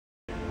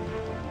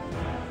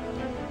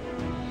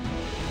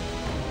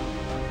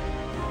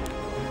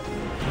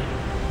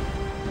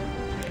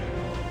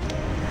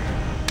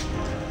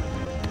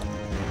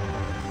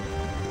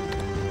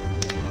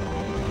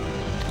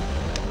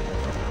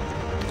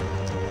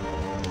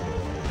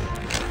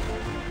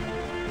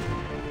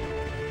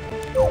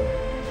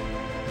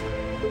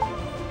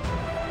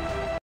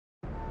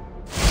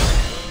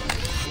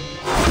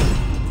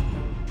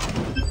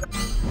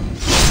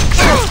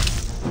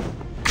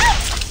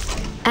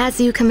As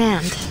you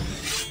command.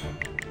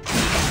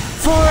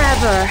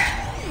 Forever,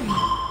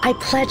 I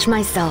pledge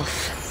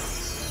myself.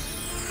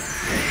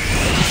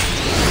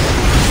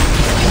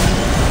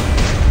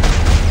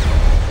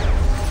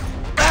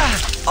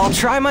 I'll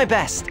try my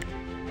best.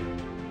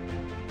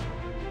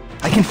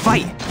 I can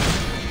fight.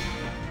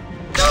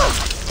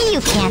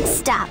 You can't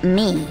stop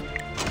me.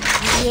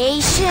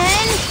 Creation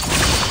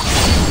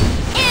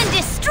and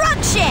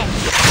destruction!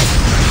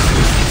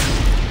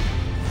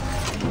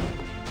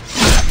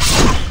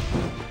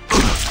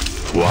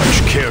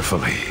 Watch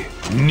carefully.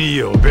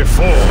 Kneel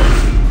before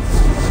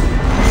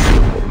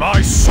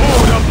my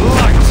sword of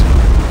light!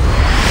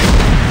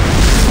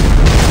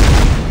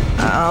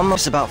 I'm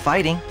just about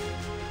fighting.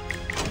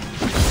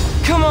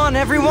 Come on,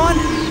 everyone!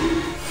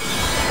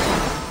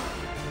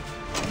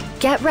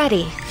 Get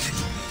ready.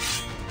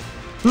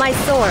 My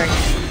sword.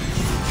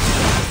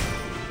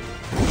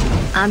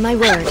 On my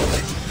word.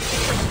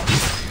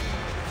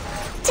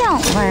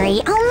 Don't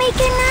worry, I'll make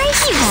a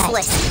nice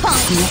useless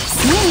punk.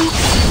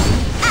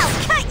 I'll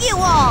cut you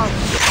all!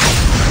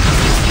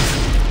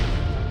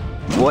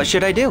 What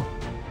should I do?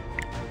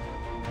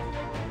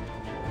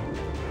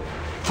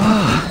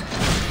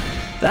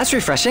 That's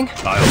refreshing.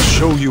 I'll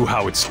show you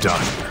how it's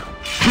done.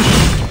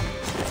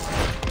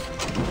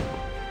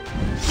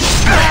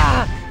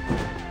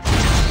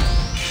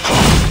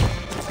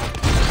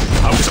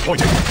 How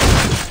disappointing.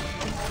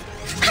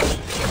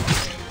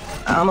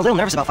 I'm a little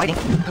nervous about fighting.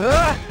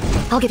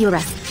 I'll give you a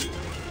rest.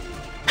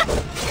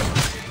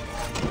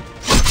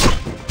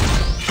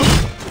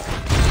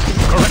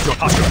 Correct your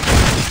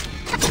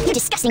posture. You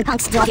disgusting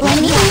punks, do I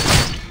get me?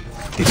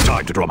 It's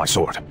time to draw my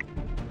sword.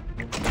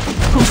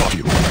 Who taught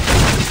you?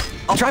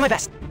 I'll try my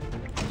best.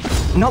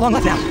 Not long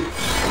left now.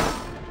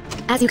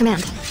 As you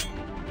command.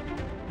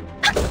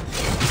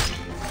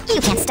 You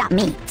can't stop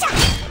me.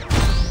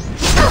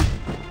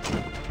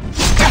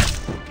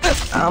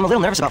 I'm a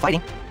little nervous about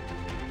fighting.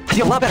 I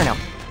feel a lot better now.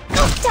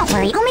 Don't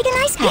worry, I'll make a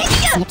nice cut.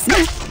 Snip,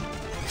 snip.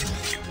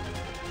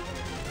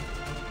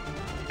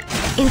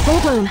 In full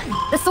bloom,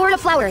 the sword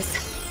of flowers.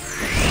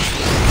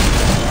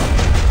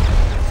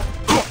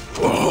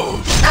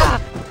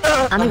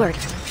 On my word.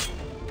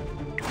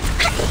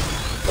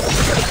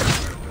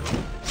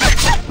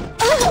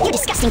 You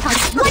disgusting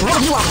punks! Whatever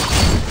you are!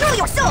 Through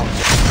your soul!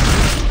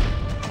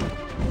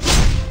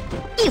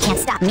 You can't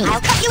stop me.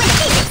 I'll cut you into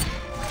pieces!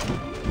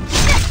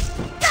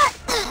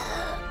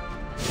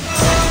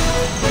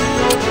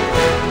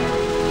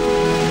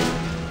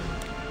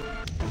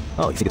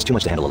 Oh, you think it's too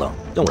much to handle alone?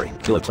 Don't worry,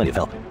 you'll have plenty of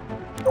help.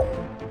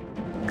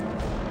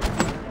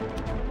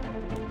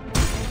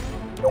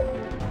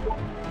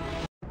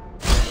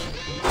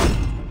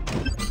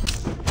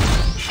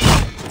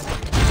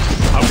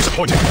 How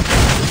disappointing.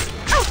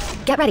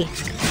 Get ready.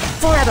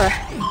 Forever,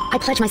 I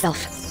pledge myself.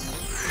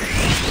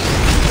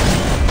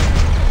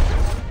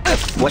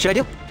 What should I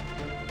do?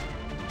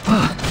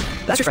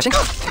 That's refreshing.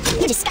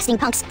 You disgusting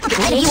punks!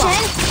 Creation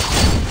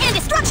and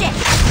destruction!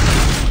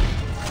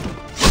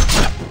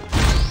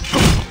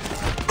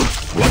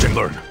 Watch and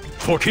learn.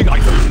 For King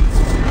Arthur,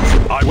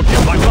 I would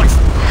give my life.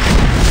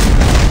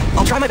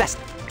 I'll try my best.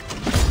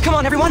 Come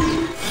on,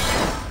 everyone!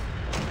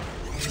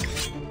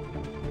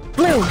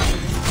 Bloom.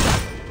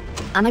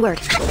 On my word.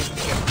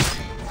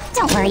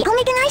 Don't worry, I'll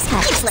make a nice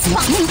cut. Useless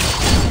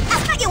punks!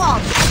 I'll cut you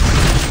all!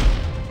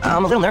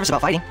 I'm a little nervous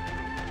about fighting.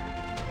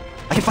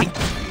 I can fight.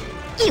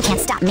 You can't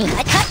stop me.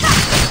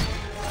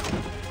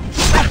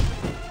 Cut!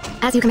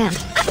 As you command.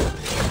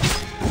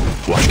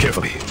 Watch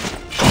carefully.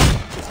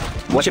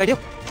 What should I do?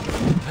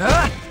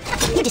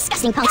 You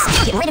disgusting punks!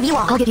 I'll get rid of you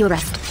all! I'll give you a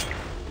rest.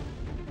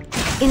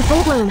 In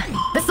full bloom,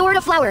 the sword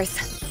of flowers.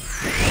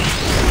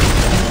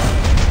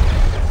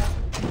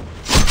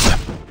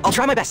 I'll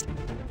try my best.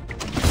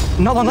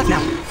 Not long left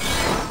now.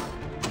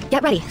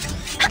 Get ready.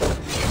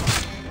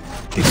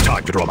 It's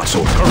time to draw my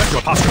sword. Correct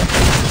your posture.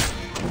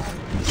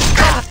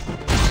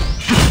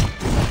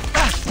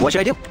 What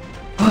should I do?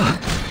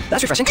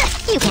 That's refreshing.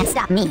 You can't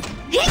stop me.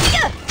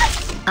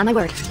 On my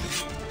word.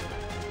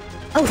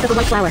 Oh, the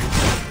white flower.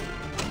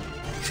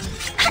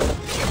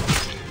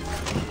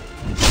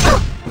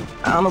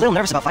 I'm a little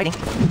nervous about fighting.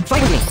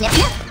 Fight with me. Snip,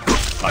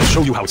 snip. I'll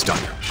show you how it's done.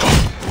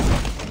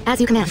 As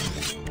you command.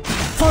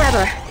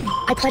 Forever,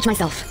 I pledge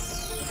myself.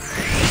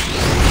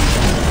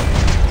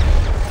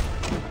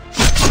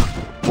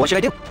 What should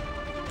I do?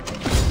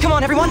 Come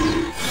on, everyone!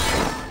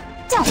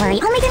 Don't worry,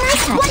 I'll make a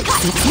nice cut. One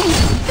cut!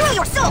 Through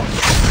your soul!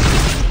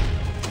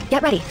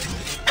 Get ready.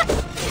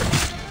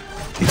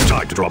 It's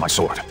time to draw my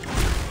sword.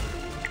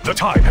 The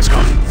time has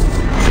come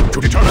to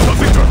determine the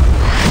victor.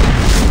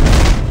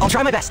 I'll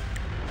try my best.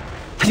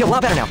 I feel a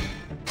lot better now.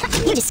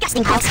 You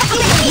disgusting punks!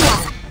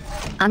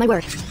 On my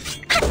word.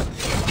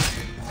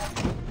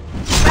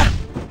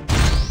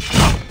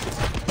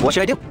 What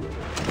should I do?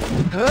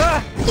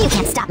 You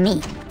can't stop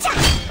me.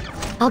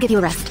 I'll give you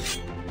a rest.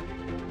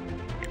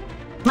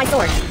 My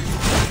sword.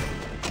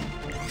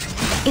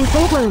 In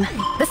full bloom,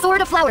 the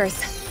sword of flowers.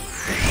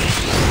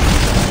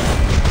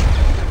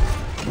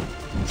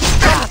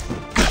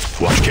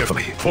 Watch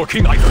carefully. For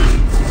King Arthur,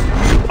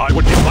 I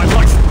would give my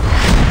life.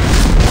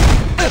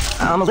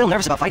 I'm a little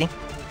nervous about fighting.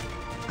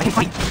 I can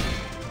fight.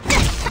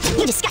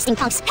 You disgusting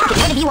punks! I'll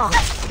get rid of you all!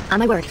 On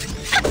my word.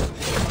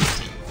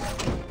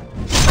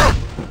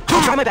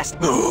 I'll try my best.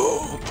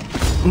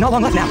 Not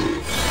long left now.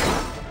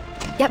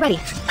 Get ready.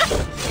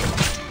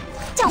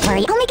 Don't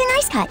worry, I'll make a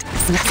nice cut.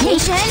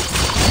 Nation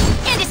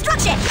and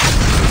destruction!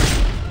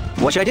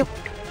 What should I do?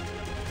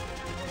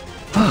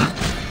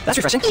 That's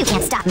refreshing. You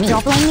can't stop me.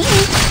 Don't blame me.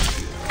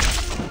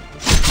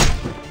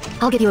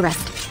 I'll give you a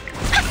rest.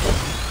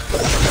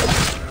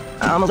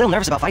 I'm a little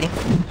nervous about fighting.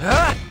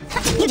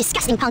 You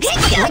disgusting punks!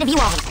 I'll get rid of you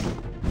all!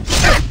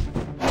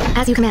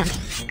 As you command.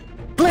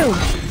 Bloom!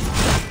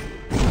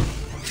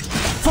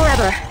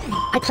 Forever!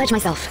 I pledge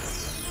myself.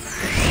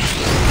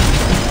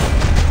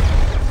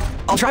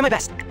 I'll try my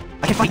best.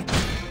 I can fight.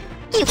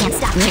 You can't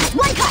stop me.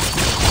 One cut!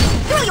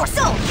 Through your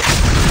soul!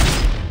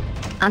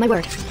 On my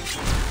word.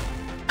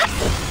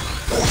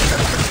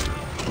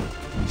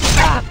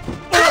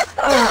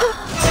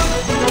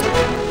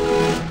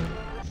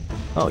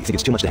 Oh, you think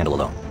it's too much to handle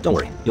alone? Don't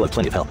worry, you'll have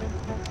plenty of help.